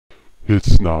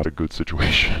it's not a good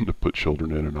situation to put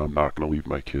children in, and I'm not going to leave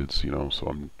my kids, you know, so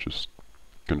I'm just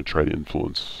going to try to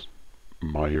influence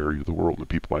my area of the world and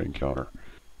the people I encounter.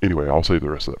 Anyway, I'll save the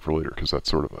rest of that for later, because that's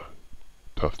sort of a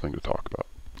tough thing to talk about.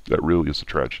 That really is a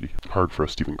tragedy. Hard for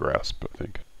us to even grasp, I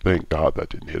think. Thank God that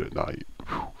didn't hit at night.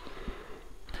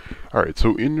 Alright,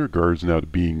 so in regards now to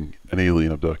being an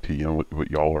alien abductee, you know, what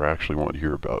y'all are actually wanting to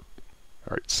hear about.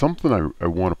 Alright, something I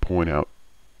want to point out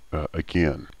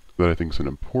again, that I think is an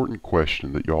important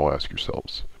question that y'all ask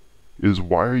yourselves, is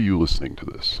why are you listening to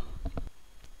this?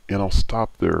 And I'll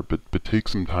stop there, but take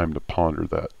some time to ponder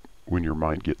that when your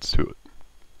mind gets to it.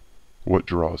 What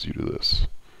draws you to this?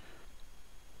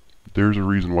 There's a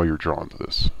reason why you're drawn to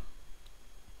this.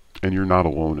 And you're not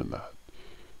alone in that.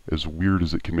 As weird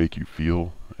as it can make you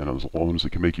feel, and as alone as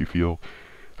it can make you feel,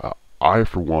 I,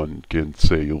 for one, can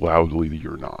say loudly that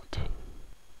you're not.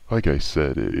 Like I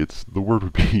said, the word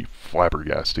would be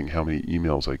flabbergasting how many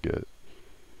emails I get.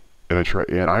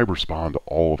 And I respond to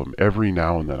all of them. Every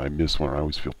now and then I miss one, and I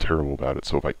always feel terrible about it.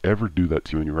 So if I ever do that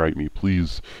to you and you write me,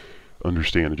 please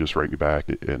understand and just write me back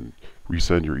and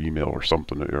resend your email or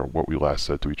something, or what we last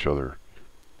said to each other.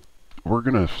 We're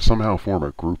going to somehow form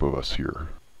a group of us here.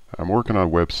 I'm working on a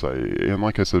website, and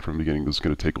like I said from the beginning, this is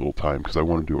going to take a little time because I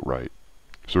want to do it right.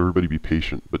 So everybody be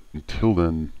patient, but until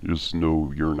then, just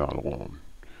know you're not alone.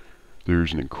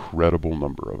 There's an incredible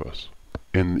number of us.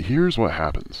 And here's what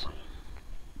happens.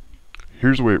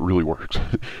 Here's the way it really works.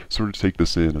 Sort of take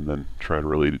this in and then try to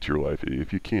relate it to your life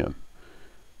if you can.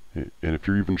 And if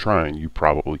you're even trying, you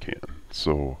probably can.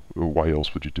 So why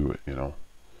else would you do it, you know?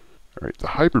 Alright, the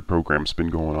hybrid program's been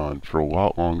going on for a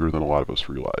lot longer than a lot of us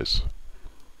realize.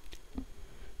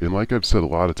 And like I've said a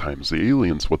lot of times, the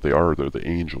aliens, what they are, they're the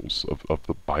angels of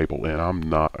the Bible. And I'm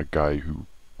not a guy who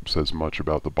says much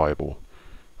about the Bible.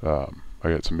 I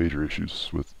got some major issues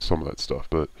with some of that stuff,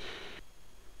 but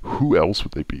who else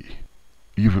would they be?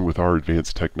 Even with our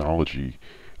advanced technology,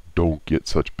 don't get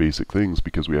such basic things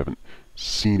because we haven't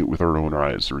seen it with our own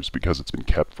eyes, or it's because it's been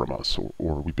kept from us,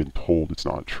 or we've been told it's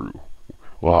not true.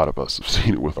 A lot of us have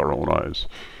seen it with our own eyes.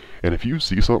 And if you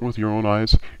see something with your own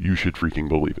eyes, you should freaking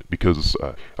believe it, because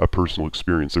a personal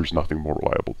experience, there's nothing more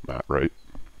reliable than that, right?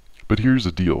 But here's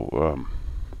the deal.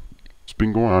 It's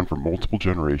been going on for multiple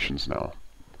generations now.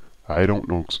 I don't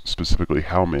know specifically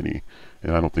how many,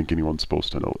 and I don't think anyone's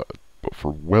supposed to know that. But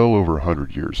for well over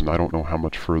 100 years, and I don't know how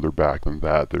much further back than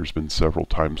that, there's been several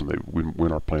times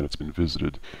when our planet's been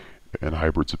visited and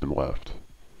hybrids have been left.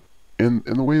 And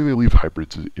the way they leave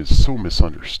hybrids is so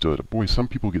misunderstood. Boy, some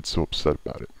people get so upset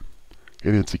about it.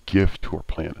 And it's a gift to our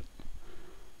planet.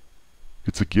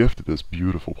 It's a gift to this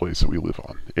beautiful place that we live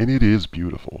on. And it is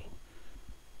beautiful.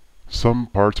 Some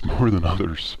parts more than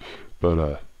others,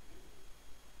 but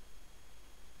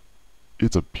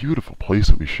it's a beautiful place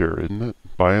that we share, isn't it?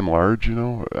 By and large, you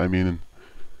know, I mean,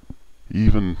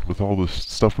 even with all this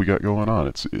stuff we got going on,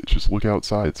 it's just look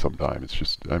outside sometime. It's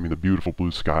just, I mean, the beautiful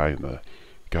blue sky and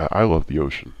God, I love the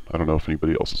ocean. I don't know if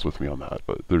anybody else is with me on that,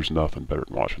 but there's nothing better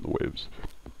than watching the waves.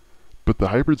 But the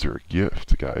hybrids are a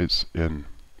gift, guys, and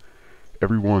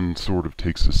everyone sort of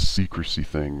takes this secrecy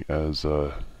thing as,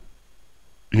 you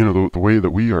know, the way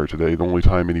that we are today, the only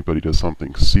time anybody does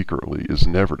something secretly is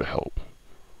never to help.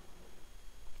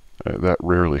 That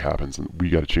rarely happens, and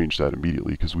we got to change that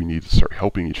immediately because we need to start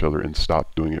helping each other and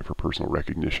stop doing it for personal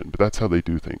recognition. But that's how they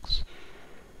do things.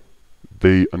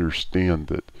 They understand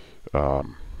that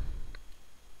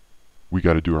we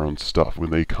got to do our own stuff.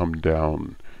 When they come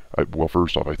down, well,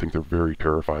 first off, I think they're very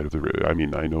terrified of I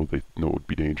mean, I know they know it would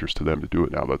be dangerous to them to do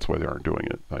it now. That's why they aren't doing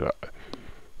it.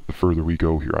 The further we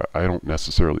go here, I don't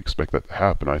necessarily expect that to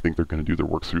happen. I think they're going to do their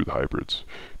work through the hybrids,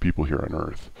 people here on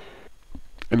Earth.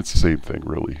 And it's the same thing,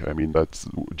 really. I mean, that's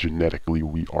genetically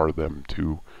we are them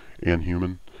too, and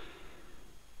human.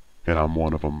 And I'm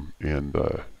one of them. And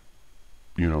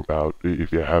you know, about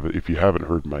if you haven't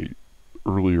heard my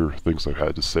earlier things I've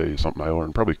had to say, something I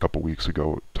learned probably a couple weeks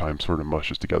ago. Time sort of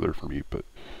mushes together for me. But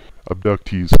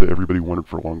abductees, everybody wondered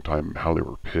for a long time how they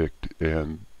were picked,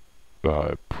 and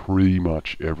pretty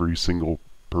much every single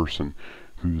person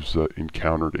who's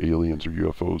encountered aliens or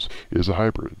UFOs is a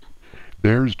hybrid.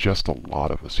 There's just a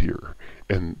lot of us here,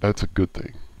 and that's a good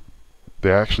thing.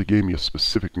 They actually gave me a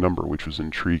specific number, which was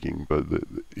intriguing, but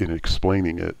in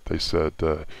explaining it, they said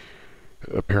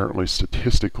apparently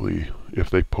statistically, if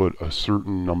they put a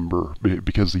certain number,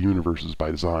 because the universe is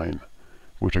by design,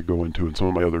 which I go into in some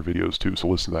of my other videos too, so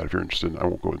listen to that if you're interested. I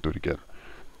won't go into it again.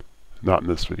 Not in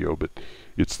this video, but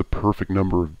it's the perfect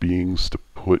number of beings to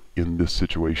put in this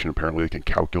situation. Apparently they can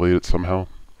calculate it somehow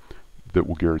that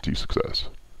will guarantee success.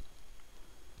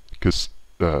 Because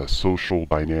social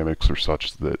dynamics are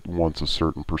such that once a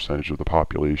certain percentage of the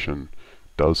population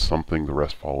does something, the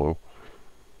rest follow.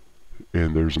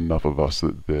 And there's enough of us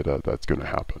that's going to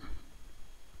happen,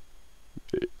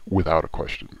 without a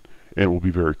question. And it will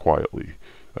be very quietly.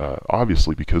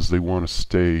 Obviously, because they want to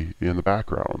stay in the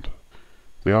background.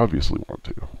 They obviously want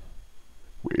to.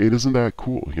 It isn't that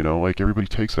cool, you know? Like, everybody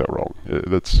takes that wrong.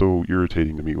 That's so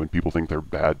irritating to me when people think they're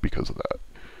bad because of that.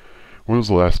 When was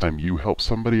the last time you helped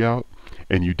somebody out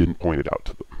and you didn't point it out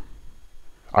to them?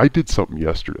 I did something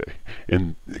yesterday,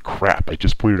 and crap, I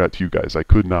just pointed out to you guys. I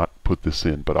could not put this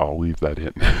in, but I'll leave that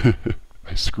in.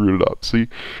 I screwed it up. See,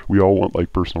 we all want,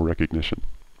 like, personal recognition.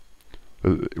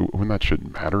 When that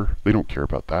shouldn't matter. They don't care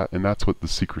about that, and that's what the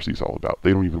secrecy is all about.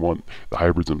 They don't even want the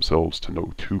hybrids themselves to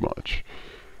know too much.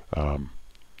 All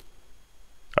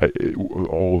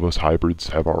of us hybrids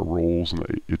have our roles,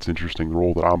 and it's interesting. The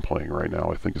role that I'm playing right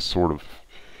now, I think, is sort of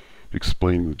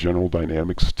explaining the general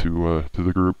dynamics to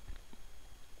the group.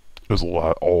 There's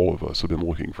all of us have been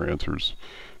looking for answers,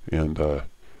 and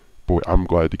boy, I'm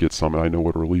glad to get some, and I know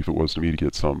what a relief it was to me to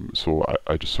get some, so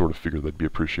I just sort of figured that'd be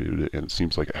appreciated, and it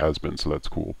seems like it has been, so that's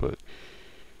cool. But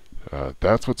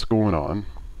that's what's going on,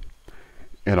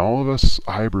 and all of us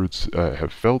hybrids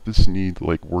have felt this need,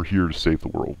 like we're here to save the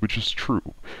world, which is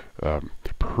true.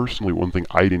 Personally, one thing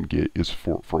I didn't get is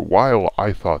for a while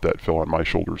I thought that fell on my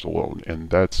shoulders alone, and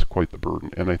that's quite the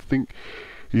burden. And I think,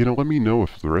 you know, let me know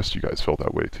if the rest of you guys felt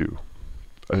that way too.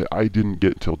 I didn't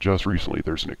get until just recently.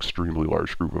 There's an extremely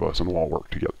large group of us, and we'll all work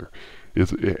together,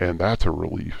 and that's a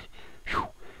relief. Whew.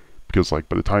 Because, like,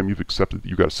 by the time you've accepted that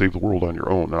you got to save the world on your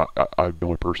own, I'm the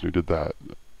only person who did that.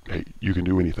 Hey, you can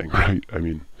do anything, right? I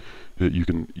mean, you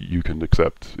can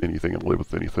accept anything and live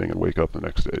with anything and wake up the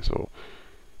next day. So,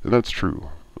 and that's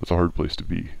true. It's a hard place to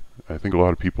be. I think a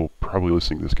lot of people probably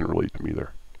listening to this can relate to me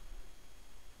there.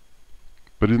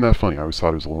 But isn't that funny? I always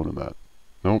thought I was alone in that.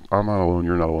 Nope, I'm not alone.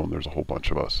 You're not alone. There's a whole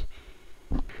bunch of us.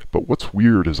 But what's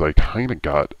weird is I kind of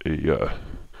got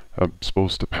I'm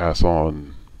supposed to pass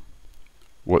on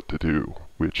what to do,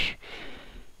 which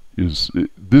is,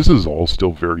 this is all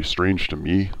still very strange to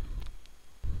me.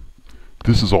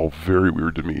 This is all very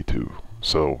weird to me too.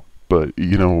 So, but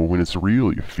you know, when it's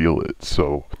real, you feel it.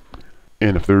 So,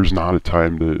 and if there's not a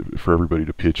time for everybody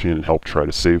to pitch in and help try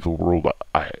to save the world,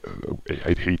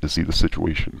 I'd hate to see the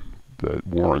situation that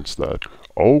warrants that.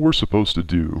 All we're supposed to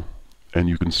do, and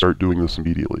you can start doing this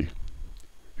immediately,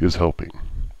 is helping.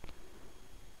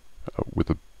 With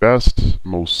the best,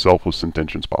 most selfless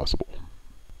intentions possible.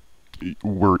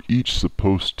 We're each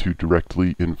supposed to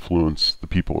directly influence the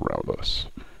people around us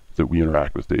that we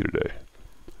interact with day to day.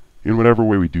 In whatever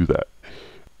way we do that,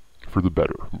 for the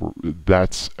better.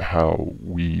 That's how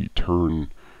we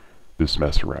turn this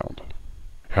mess around.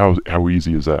 How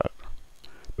easy is that?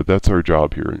 But that's our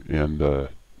job here, and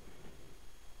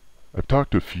I've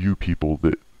talked to a few people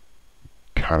that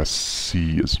kind of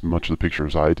see as much of the picture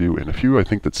as I do, and a few I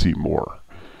think that see more.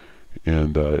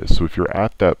 And so if you're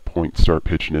at that point, start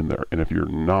pitching in there. And if you're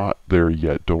not there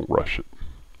yet, don't rush it.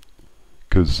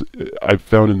 Because I've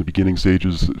found in the beginning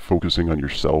stages, focusing on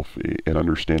yourself and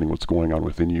understanding what's going on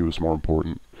within you is more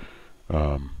important.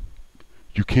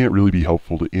 You can't really be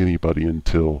helpful to anybody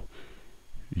until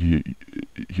you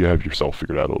have yourself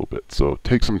figured out a little bit. So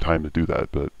take some time to do that,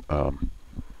 but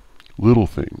little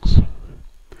things.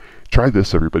 Try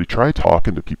this, everybody. Try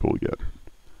talking to people again.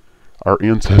 Our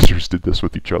ancestors did this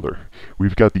with each other.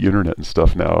 We've got the internet and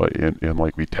stuff now, and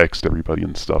like we text everybody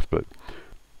and stuff, but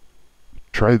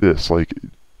try this, like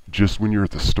just when you're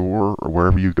at the store or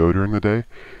wherever you go during the day,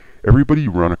 everybody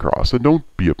you run across, and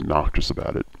don't be obnoxious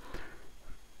about it,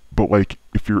 but like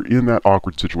if you're in that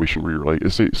awkward situation where you're like,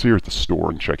 say you're at the store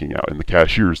and checking out and the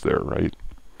cashier's there, right?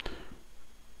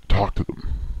 Talk to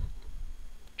them.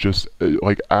 Just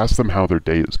like ask them how their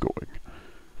day is going.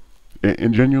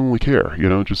 And genuinely care, you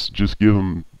know, just give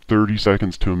them 30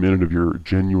 seconds to a minute of your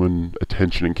genuine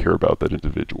attention and care about that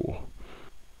individual.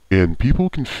 And people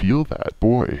can feel that.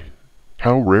 Boy,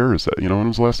 how rare is that? You know, when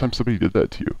was the last time somebody did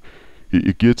that to you?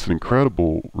 It gets an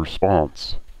incredible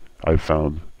response, I've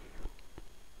found.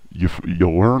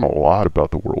 You'll learn a lot about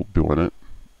the world doing it,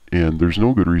 and there's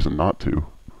no good reason not to.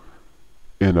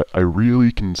 And I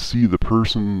really can see the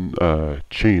person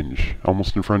change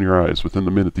almost in front of your eyes within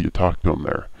the minute that you talk to them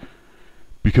there.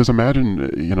 Because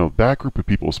imagine, you know, that group of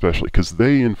people especially, because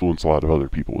they influence a lot of other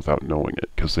people without knowing it,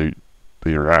 because they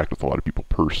interact with a lot of people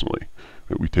personally.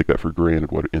 We take that for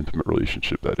granted, what an intimate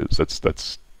relationship that is.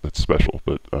 That's special.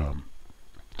 But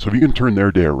so if you can turn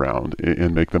their day around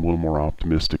and make them a little more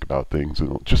optimistic about things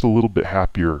and just a little bit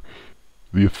happier,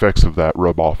 the effects of that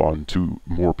rub off onto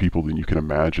more people than you can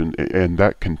imagine, and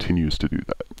that continues to do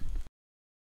that.